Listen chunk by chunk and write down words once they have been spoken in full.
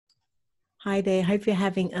Hi there. Hope you're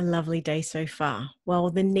having a lovely day so far. Well,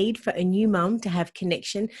 the need for a new mum to have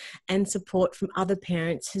connection and support from other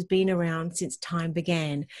parents has been around since time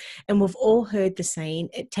began. And we've all heard the saying,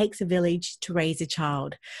 it takes a village to raise a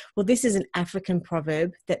child. Well, this is an African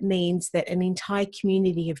proverb that means that an entire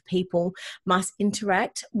community of people must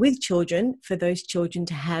interact with children for those children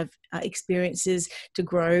to have experiences to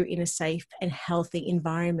grow in a safe and healthy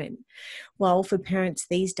environment. Well, for parents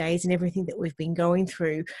these days and everything that we've been going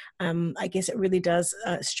through, I guess it really does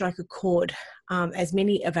strike a chord, as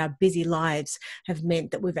many of our busy lives have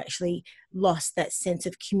meant that we've actually lost that sense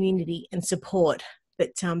of community and support.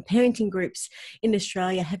 But parenting groups in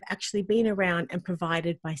Australia have actually been around and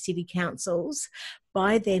provided by city councils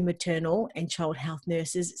by their maternal and child health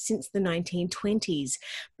nurses since the 1920s.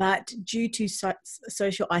 But due to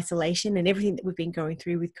social isolation and everything that we've been going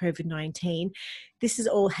through with COVID-19, this has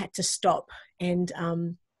all had to stop. And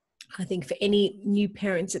I think for any new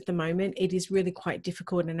parents at the moment, it is really quite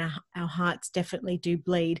difficult, and our hearts definitely do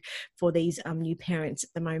bleed for these new parents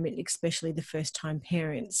at the moment, especially the first-time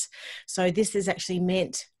parents. So this has actually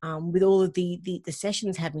meant, with all of the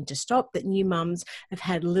sessions having to stop, that new mums have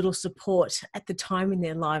had little support at the time in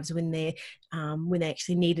their lives when they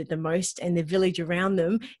actually needed the most, and the village around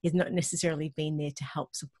them is not necessarily been there to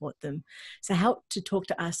help support them. So help to talk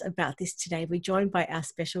to us about this today, we're joined by our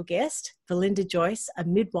special guest, Belinda Joyce, a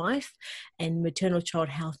midwife and maternal child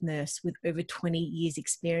health nurse with over 20 years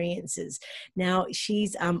experiences. Now,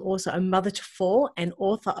 she's also a mother to four and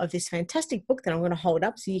author of this fantastic book that I'm going to hold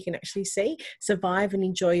up so you can actually see, Survive and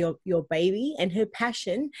Enjoy Your Baby. And her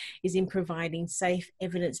passion is in providing safe,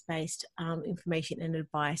 evidence-based information and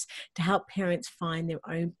advice to help parents find their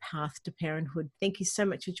own path to parenthood. Thank you so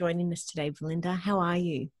much for joining us today, Belinda. How are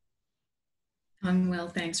you? I'm well,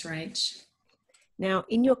 thanks, Rach. Now,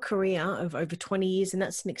 in your career of over 20 years, and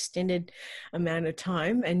that's an extended amount of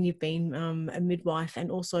time, and you've been a midwife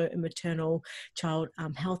and also a maternal child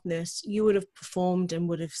health nurse, you would have performed and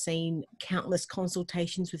would have seen countless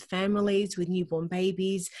consultations with families, with newborn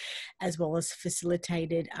babies, as well as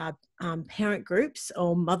facilitated parent groups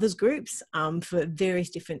or mothers groups for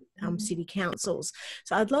various different city councils.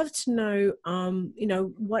 So I'd love to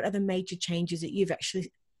know, what are the major changes that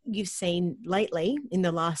you've seen lately in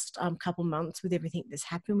the last couple months with everything that's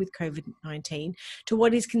happened with COVID-19 to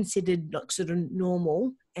what is considered like sort of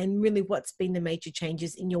normal, and really what's been the major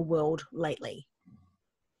changes in your world lately?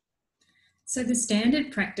 So the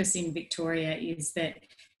standard practice in Victoria is that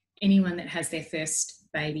anyone that has their first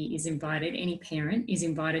baby is invited, any parent is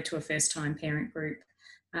invited to a first-time parent group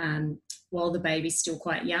while the baby's still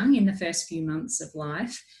quite young in the first few months of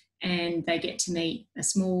life, and they get to meet a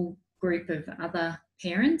small group of other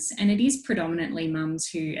parents, and it is predominantly mums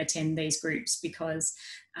who attend these groups because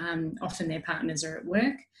often their partners are at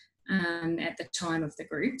work at the time of the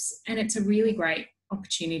groups, and it's a really great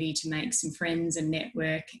opportunity to make some friends and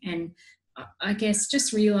network, and I guess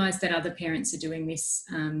just realise that other parents are doing this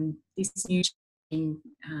this new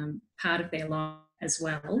part of their life as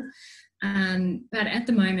well. But at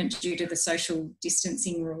the moment, due to the social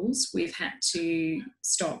distancing rules, we've had to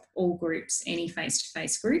stop all groups, any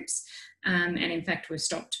face-to-face groups, and in fact we've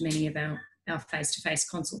stopped many of our face-to-face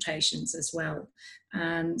consultations as well.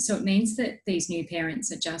 So it means that these new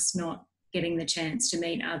parents are just not getting the chance to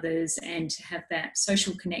meet others and to have that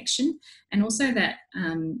social connection, and also that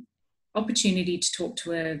opportunity to talk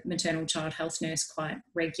to a maternal child health nurse quite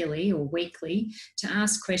regularly or weekly, to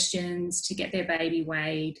ask questions, to get their baby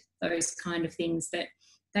weighed, those kind of things that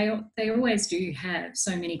they always do have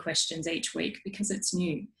so many questions each week because it's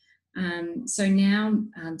new. So now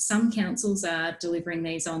some councils are delivering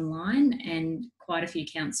these online, and quite a few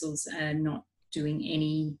councils are not doing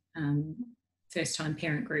any first-time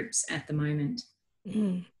parent groups at the moment.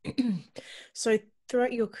 So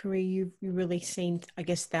throughout your career, you've really seen, I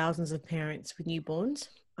guess, thousands of parents with newborns,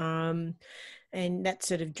 and that's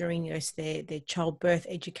sort of during their childbirth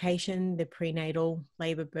education, the prenatal,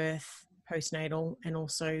 labour, birth, postnatal, and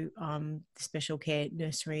also the special care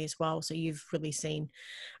nursery as well. So you've really seen,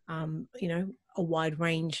 a wide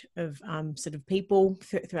range of sort of people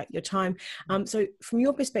throughout your time. So from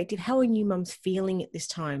your perspective, how are new mums feeling at this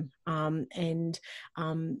time?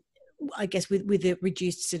 I guess with the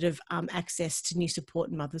reduced sort of access to new support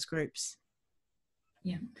and mothers groups.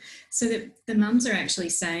 Yeah, so the mums are actually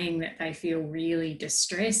saying that they feel really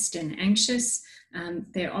distressed and anxious.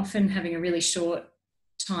 They're often having a really short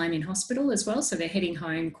time in hospital as well, so they're heading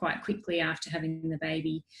home quite quickly after having the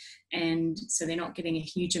baby, and so they're not getting a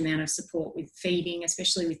huge amount of support with feeding,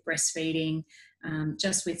 especially with breastfeeding,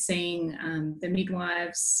 just with seeing the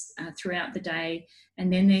midwives throughout the day,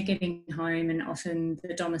 and then they're getting home, and often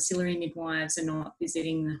the domiciliary midwives are not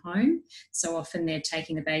visiting the home. So often they're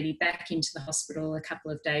taking the baby back into the hospital a couple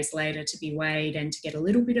of days later to be weighed and to get a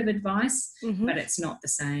little bit of advice, but it's not the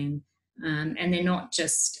same. And they're not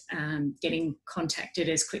just getting contacted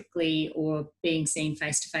as quickly or being seen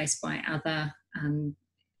face-to-face by other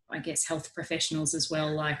I guess, health professionals as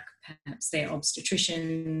well, like perhaps their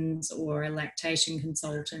obstetricians or a lactation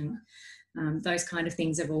consultant. Those kind of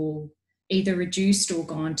things have all either reduced or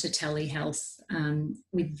gone to telehealth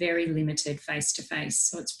with very limited face-to-face.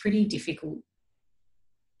 So it's pretty difficult.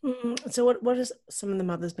 So what has some of the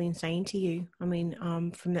mothers been saying to you? I mean,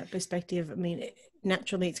 from that perspective, I mean,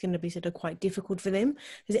 naturally it's going to be sort of quite difficult for them.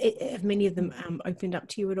 Have many of them opened up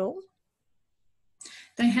to you at all?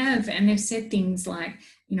 They have, and they've said things like,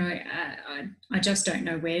 you know, I just don't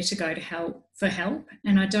know where to go for help,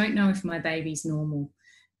 and I don't know if my baby's normal.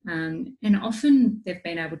 And often they've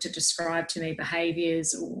been able to describe to me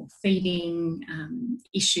behaviours or feeding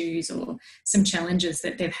issues or some challenges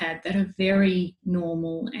that they've had that are very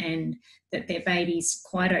normal, and that their baby's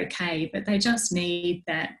quite okay, but they just need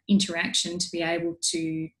that interaction to be able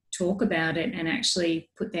to talk about it and actually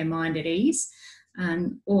put their mind at ease.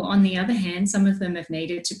 Or on the other hand, some of them have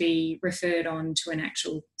needed to be referred on to an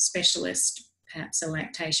actual specialist, perhaps a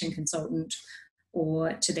lactation consultant,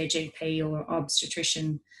 or to their GP or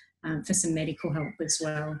obstetrician for some medical help as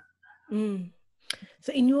well.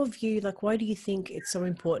 So in your view, like, why do you think it's so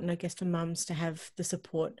important, I guess, for mums to have the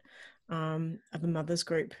support of a mothers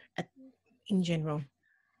group in general?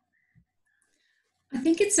 I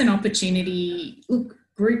think it's an opportunity. Look,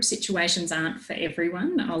 group situations aren't for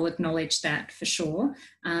everyone. I'll acknowledge that for sure.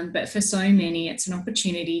 But for so many, it's an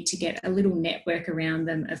opportunity to get a little network around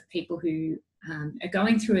them of people who are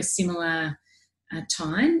going through a similar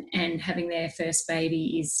time, and having their first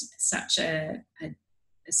baby is such a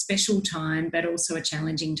special time, but also a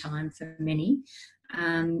challenging time for many.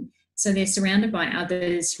 So they're surrounded by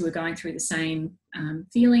others who are going through the same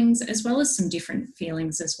feelings, as well as some different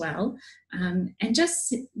feelings as well. And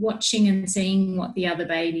just watching and seeing what the other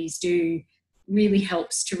babies do really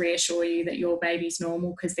helps to reassure you that your baby's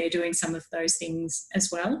normal, because they're doing some of those things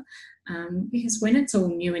as well. Because when it's all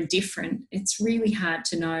new and different, it's really hard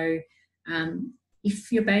to know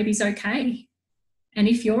if your baby's okay, and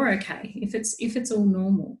if you're okay, if it's all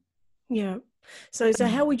normal. Yeah. So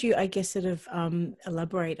how would you, I guess, sort of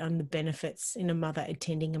elaborate on the benefits in a mother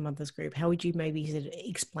attending a mothers group? How would you maybe sort of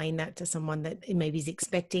explain that to someone that maybe is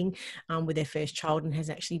expecting with their first child and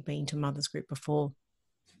has actually been to mothers group before?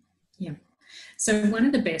 Yeah. So one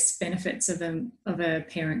of the best benefits of a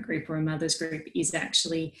parent group or a mothers group is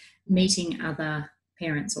actually meeting other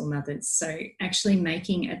parents or mothers. So actually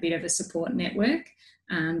making a bit of a support network,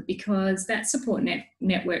 because that support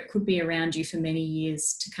network could be around you for many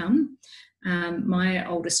years to come. My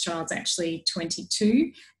oldest child's actually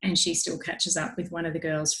 22, and she still catches up with one of the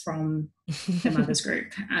girls from the mothers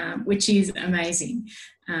group, which is amazing.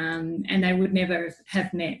 And they would never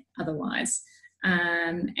have met otherwise.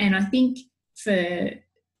 And I think for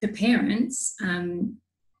the parents,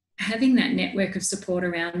 having that network of support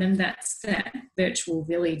around them, that's that virtual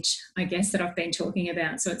village, I guess, that I've been talking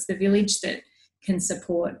about. So it's the village that can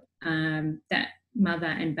support that mother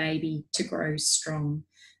and baby to grow strong.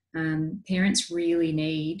 Parents really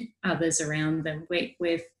need others around them.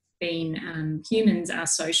 We've been, humans are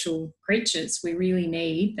social creatures. We really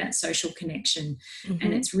need that social connection. Mm-hmm.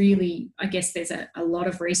 And it's really, I guess there's a lot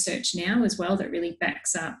of research now as well that really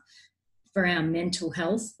backs up for our mental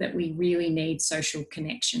health that we really need social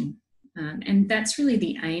connection. And that's really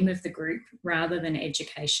the aim of the group, rather than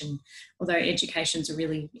education. Although education's a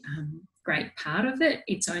really great part of it,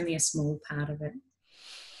 it's only a small part of it.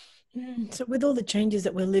 So with all the changes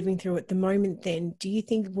that we're living through at the moment then, do you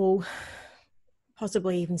think we'll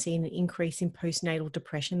possibly even see an increase in postnatal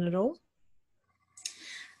depression at all?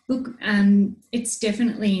 Look, it's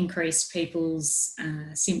definitely increased people's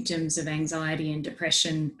symptoms of anxiety and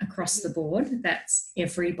depression across the board. That's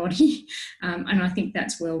everybody. And I think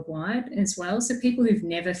that's worldwide as well. So people who've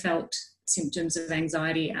never felt symptoms of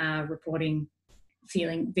anxiety are reporting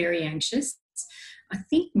feeling very anxious. I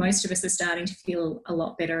think most of us are starting to feel a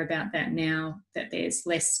lot better about that now that there's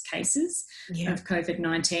less cases of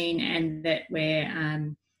COVID-19, and that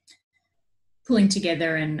we're pulling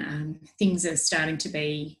together, and things are starting to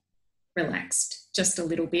be relaxed just a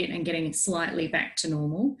little bit and getting slightly back to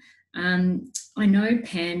normal. I know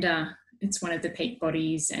Panda, it's one of the peak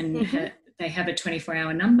bodies, and they have a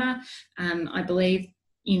 24-hour number. I believe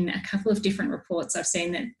in a couple of different reports I've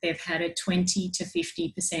seen that they've had a 20 to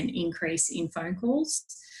 50% increase in phone calls.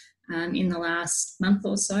 in the last month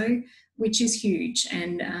or so, which is huge.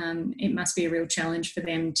 And it must be a real challenge for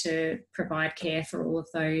them to provide care for all of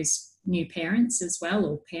those new parents as well,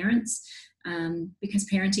 or parents, because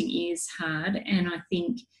parenting is hard. And I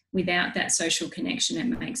think without that social connection,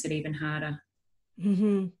 it makes it even harder.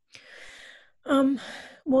 Mm-hmm.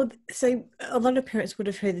 Well, so a lot of parents would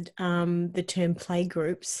have heard the term play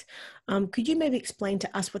groups. Could you maybe explain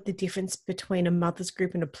to us what the difference between a mother's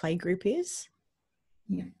group and a play group is?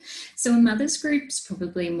 Yeah. So a mother's group's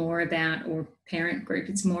probably more about, or parent group,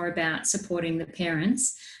 it's more about supporting the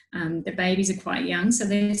parents. The babies are quite young, so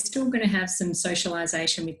they're still going to have some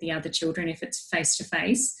socialisation with the other children if it's face to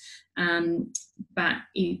face. But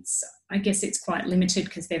I guess it's quite limited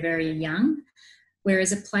because they're very young.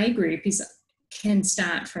 Whereas a play group can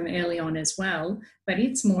start from early on as well, but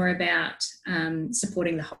it's more about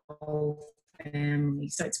supporting the whole family.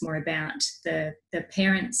 So it's more about the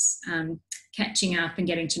parents catching up and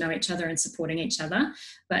getting to know each other and supporting each other.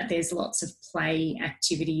 But there's lots of play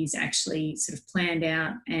activities actually sort of planned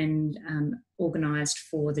out and organised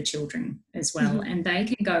for the children as well. Mm-hmm. And they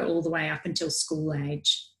can go all the way up until school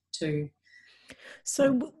age too.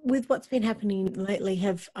 So with what's been happening lately,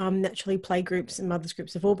 have naturally play groups and mothers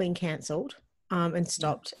groups have all been cancelled and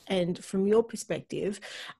stopped. And from your perspective,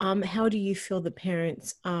 how do you feel that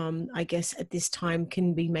parents, I guess, at this time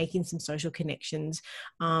can be making some social connections?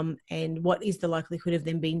 And what is the likelihood of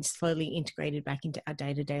them being slowly integrated back into our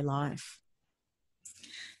day-to-day life?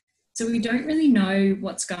 So we don't really know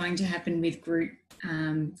what's going to happen with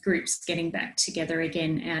groups getting back together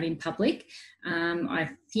again out in public.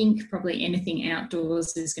 I think probably anything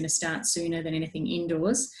outdoors is going to start sooner than anything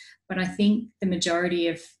indoors. But I think the majority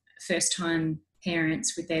of first-time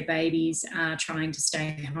parents with their babies are trying to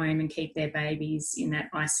stay home and keep their babies in that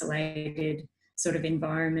isolated sort of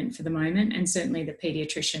environment for the moment. And certainly the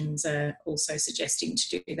paediatricians are also suggesting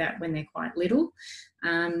to do that when they're quite little.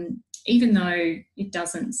 Even though it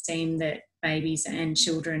doesn't seem that babies and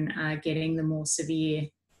children are getting the more severe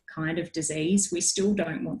kind of disease, we still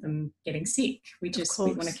don't want them getting sick. We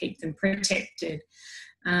want to keep them protected.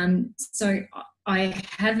 So I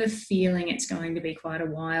have a feeling it's going to be quite a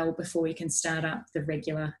while before we can start up the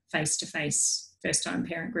regular face-to-face first-time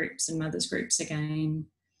parent groups and mothers groups again.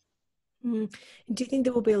 Do you think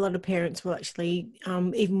there will be a lot of parents will actually,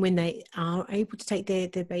 even when they are able to take their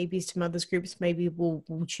babies to mothers groups, maybe will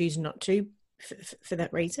choose not to for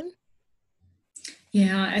that reason?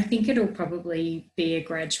 Yeah, I think it'll probably be a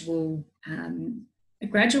gradual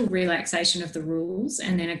relaxation of the rules,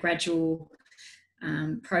 and then a gradual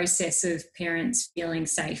process of parents feeling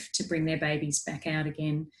safe to bring their babies back out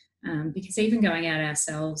again. Because even going out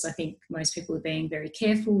ourselves, I think most people are being very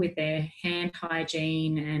careful with their hand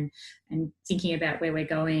hygiene and thinking about where we're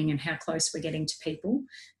going and how close we're getting to people.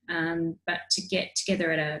 But to get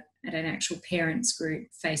together at an actual parents group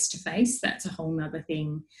face to face, that's a whole nother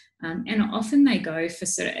thing. And often they go for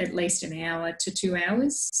sort of at least an hour to 2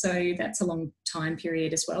 hours. So that's a long time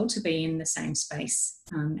period as well to be in the same space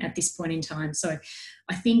at this point in time. So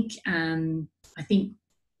I think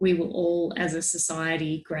we will all, as a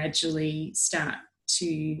society, gradually start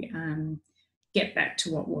to get back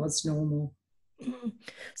to what was normal.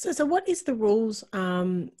 So what is the rules,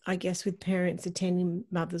 I guess, with parents attending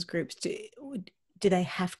mothers groups? Do they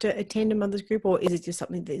have to attend a mothers group, or is it just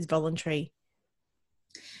something that is voluntary?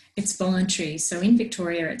 It's voluntary. So in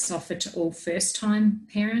Victoria, it's offered to all first-time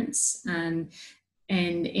parents, and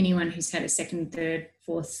anyone who's had a second, third,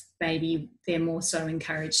 fourth baby, they're more so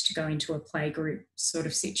encouraged to go into a play group sort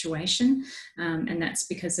of situation. And that's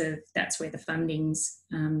because that's where the funding's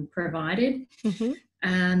provided.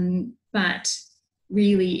 Mm-hmm. But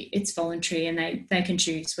really it's voluntary, and they can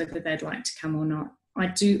choose whether they'd like to come or not. I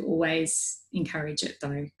do always encourage it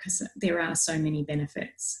though, because there are so many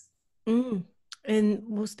benefits. And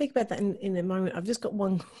we'll speak about that in a moment. I've just got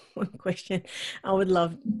one question I would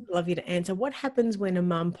love you to answer. What happens when a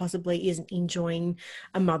mum possibly isn't enjoying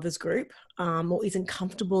a mother's group or isn't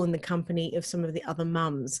comfortable in the company of some of the other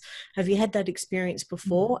mums? Have you had that experience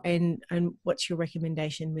before? And what's your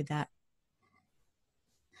recommendation with that?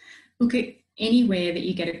 Look, anywhere that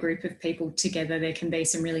you get a group of people together, there can be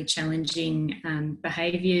some really challenging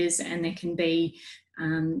behaviours, and there can be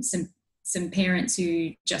some parents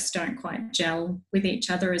who just don't quite gel with each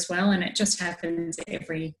other as well, and it just happens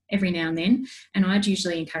every now and then. And I'd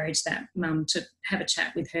usually encourage that mum to have a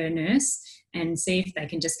chat with her nurse and see if they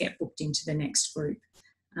can just get booked into the next group,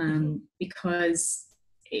 because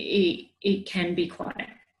it can be quite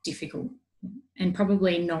difficult and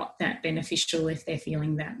probably not that beneficial if they're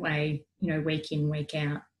feeling that way, week in, week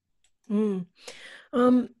out.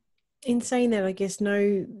 In saying that, I guess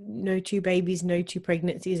no two babies, no two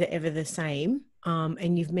pregnancies are ever the same.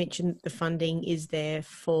 And you've mentioned the funding is there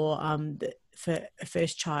for for a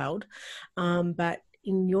first child. But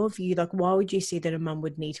in your view, like, why would you see that a mum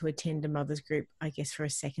would need to attend a mother's group, I guess, for a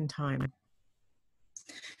second time?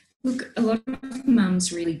 Look, a lot of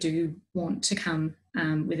mums really do want to come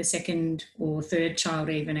with a second or third child,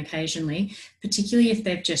 even occasionally, particularly if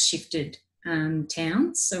they've just shifted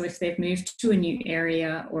towns. So if they've moved to a new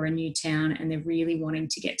area or a new town and they're really wanting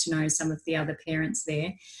to get to know some of the other parents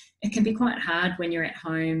there, it can be quite hard when you're at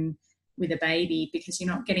home with a baby because you're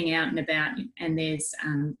not getting out and about, and there's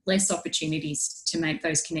less opportunities to make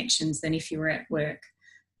those connections than if you were at work.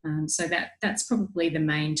 So that's probably the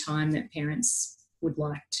main time that parents would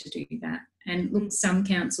like to do that. And look, some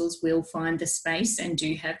councils will find the space and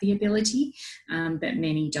do have the ability, but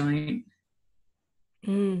many don't.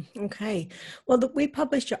 Okay. Well, look, we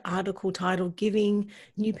published your article titled Giving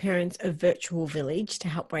New Parents a Virtual Village to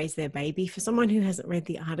Help Raise Their Baby. For someone who hasn't read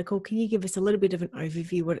the article, can you give us a little bit of an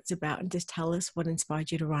overview what it's about and just tell us what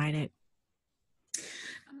inspired you to write it?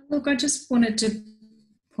 Look, I just wanted to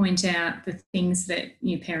point out the things that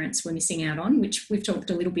new parents were missing out on, which we've talked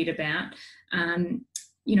a little bit about.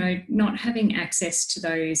 Not having access to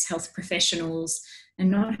those health professionals and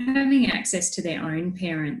not having access to their own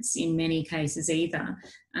parents in many cases either,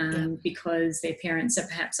 because their parents are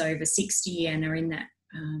perhaps over 60 and are in that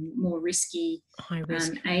more risky High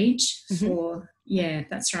risk. age for, yeah,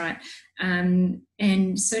 that's right.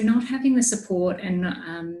 And so not having the support and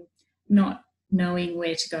not knowing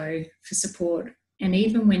where to go for support, and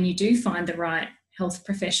even when you do find the right health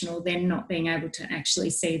professional, then not being able to actually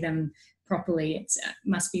see them properly. It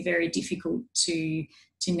must be very difficult to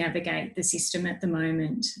navigate the system at the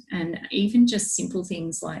moment. And even just simple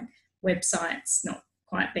things like websites not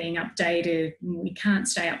quite being updated. We can't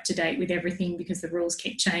stay up to date with everything because the rules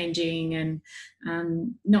keep changing, and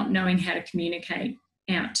not knowing how to communicate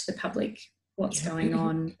out to the public what's going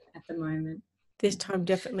on at the moment. This time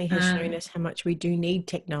definitely has shown us how much we do need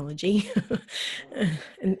technology.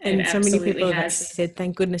 and so many people have actually said,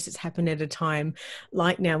 thank goodness it's happened at a time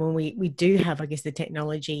like now when we do have, I guess, the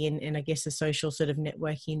technology and I guess the social sort of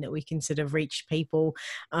networking that we can sort of reach people,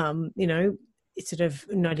 it's sort of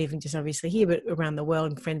not even just obviously here, but around the world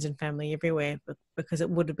and friends and family everywhere, but because it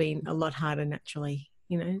would have been a lot harder naturally,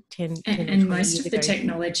 10 and most of the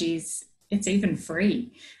technologies, it's even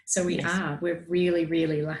free. So we're really,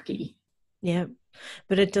 really lucky. Yeah,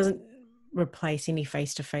 but it doesn't replace any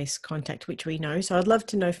face-to-face contact, which we know. So I'd love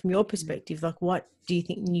to know from your perspective, like, what do you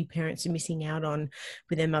think new parents are missing out on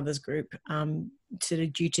with their mother's group, sort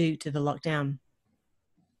of due to the lockdown?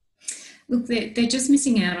 Look, they're just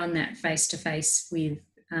missing out on that face-to-face with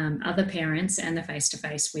other parents and the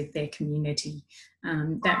face-to-face with their community.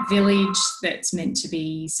 That village that's meant to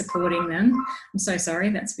be supporting them. I'm so sorry,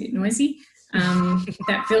 that's a bit noisy.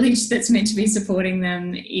 That village that's meant to be supporting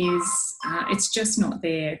them is, it's just not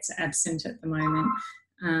there. It's absent at the moment.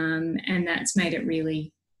 And that's made it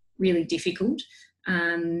really, really difficult.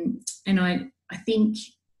 And I think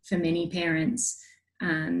for many parents,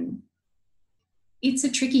 it's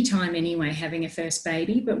a tricky time anyway, having a first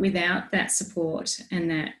baby, but without that support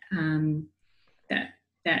and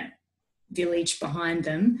that village behind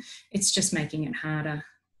them, it's just making it harder.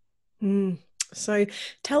 So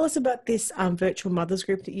tell us about this virtual mothers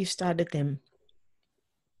group that you started then.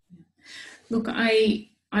 Look, I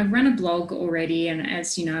run a blog already, and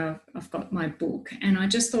as you know, I've got my book, and I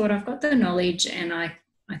just thought I've got the knowledge and I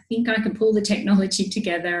think I can pull the technology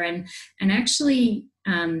together and actually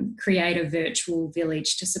create a virtual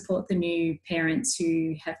village to support the new parents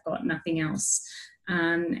who have got nothing else.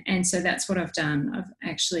 And so that's what I've done. I've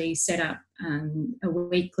actually set up a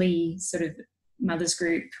weekly sort of mothers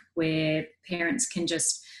group where parents can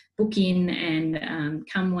just book in and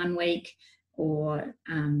come one week, or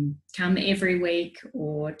come every week,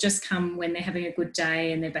 or just come when they're having a good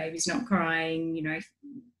day and their baby's not crying,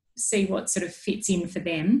 see what sort of fits in for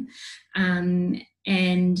them.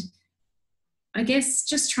 And I guess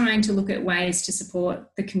just trying to look at ways to support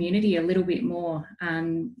the community a little bit more,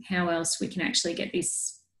 how else we can actually get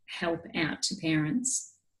this help out to parents.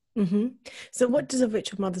 So what does a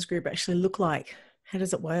virtual mothers group actually look like? How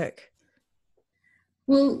does it work?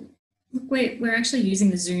 Well, we're actually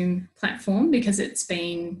using the Zoom platform because it's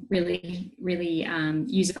been really, really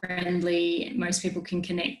user-friendly. Most people can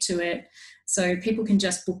connect to it. So people can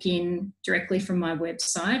just book in directly from my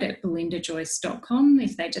website at belindajoyce.com.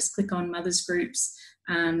 If they just click on mothers groups,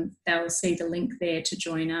 they'll see the link there to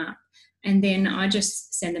join up. And then I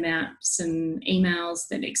just send them out some emails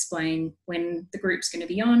that explain when the group's going to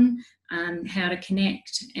be on, how to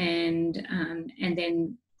connect, and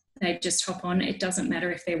then They just hop on. It doesn't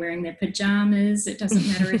matter if they're wearing their pajamas. It doesn't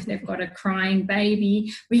matter if they've got a crying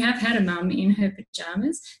baby. We have had a mum in her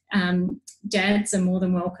pajamas. Dads are more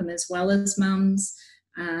than welcome as well as mums.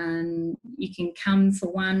 You can come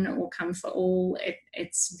for one or come for all.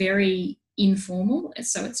 It's very informal,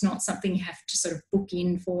 so it's not something you have to sort of book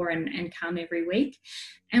in for and come every week.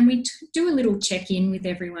 And we do a little check-in with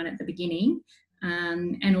everyone at the beginning,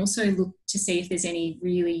 and also look to see if there's any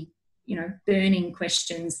really burning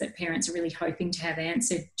questions that parents are really hoping to have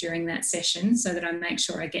answered during that session, so that I make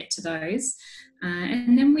sure I get to those.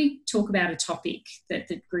 And then we talk about a topic that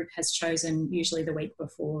the group has chosen, usually the week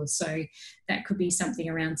before. So that could be something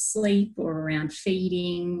around sleep or around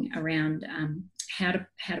feeding, around how to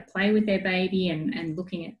play with their baby and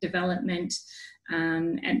looking at development.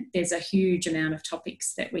 And there's a huge amount of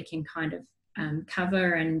topics that we can kind of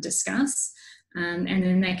cover and discuss. And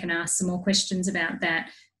then they can ask some more questions about that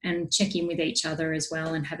and check in with each other as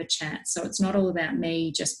well and have a chat. So it's not all about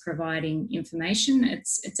me just providing information.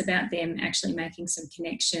 It's about them actually making some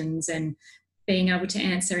connections and being able to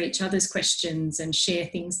answer each other's questions and share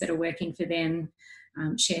things that are working for them,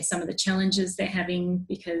 share some of the challenges they're having,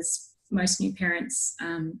 because most new parents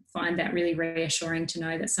find that really reassuring to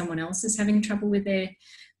know that someone else is having trouble with their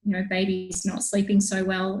babies not sleeping so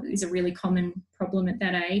well is a really common problem at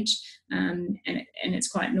that age, and it's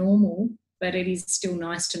quite normal. But it is still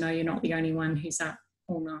nice to know you're not the only one who's up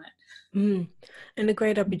all night. And a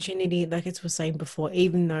great opportunity, like as we were saying before,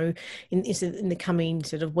 even though in the coming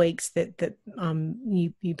sort of weeks that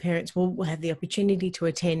new parents will have the opportunity to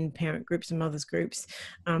attend parent groups and mothers groups.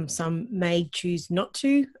 Some may choose not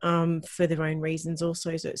to for their own reasons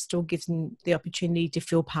also, so it still gives them the opportunity to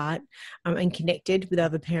feel part and connected with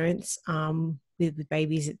other parents with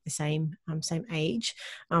babies at the same age.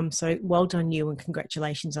 So well done you, and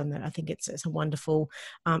congratulations on that. I think it's a wonderful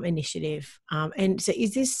initiative. And so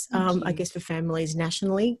is this, I guess, for families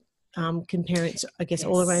nationally? Can parents, I guess,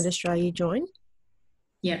 all around Australia join?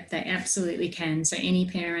 Yep, they absolutely can. So any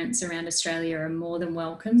parents around Australia are more than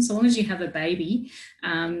welcome. So long as you have a baby,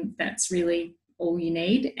 that's really all you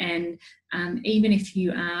need. And even if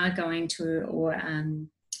you are going to or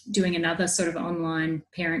doing another sort of online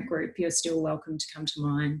parent group, you're still welcome to come to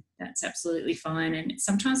mine. That's absolutely fine. And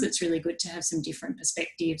sometimes it's really good to have some different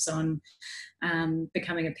perspectives on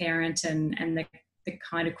becoming a parent and the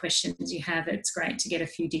kind of questions you have. It's great to get a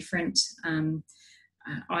few different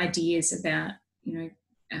ideas about,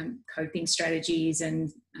 coping strategies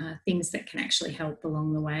and things that can actually help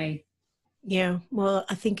along the way. Yeah, well,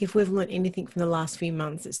 I think if we've learned anything from the last few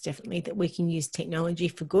months, it's definitely that we can use technology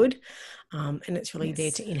for good, and it's really there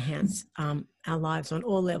to enhance our lives on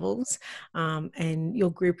all levels. And your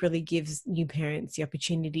group really gives new parents the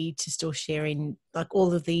opportunity to still share in like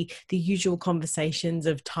all of the usual conversations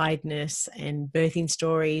of tiredness and birthing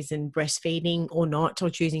stories and breastfeeding or not, or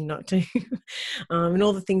choosing not to, and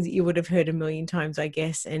all the things that you would have heard a million times, I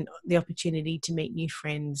guess, and the opportunity to meet new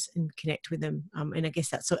friends and connect with them. And I guess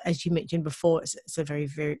that's, as you mentioned before, it's a very,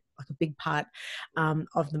 very like a big part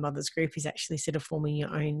of the mothers group is actually sort of forming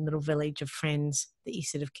your own little village of friends that you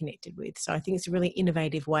sort of connected with. So I think it's a really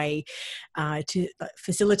innovative way to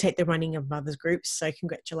facilitate the running of mothers groups. So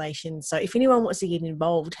congratulations. So if anyone wants to get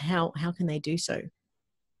involved, how can they do so?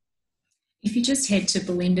 If you just head to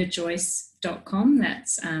belindajoyce.com,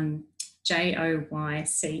 that's JOYCE.com,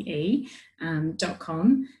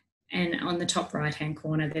 and on the top right-hand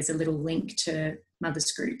corner, there's a little link to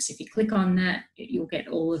mothers groups. If you click on that, you'll get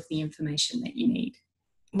all of the information that you need.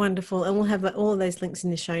 Wonderful. And we'll have all of those links in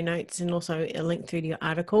the show notes and also a link through to your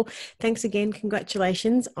article. Thanks again.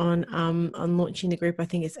 Congratulations on launching the group. I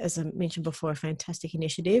think it's, as I mentioned before, a fantastic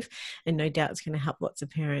initiative, and no doubt it's going to help lots of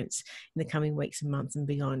parents in the coming weeks and months and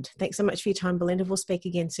beyond. Thanks so much for your time, Belinda. We'll speak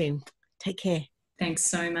again soon. Take care. Thanks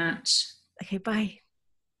so much. Okay, bye.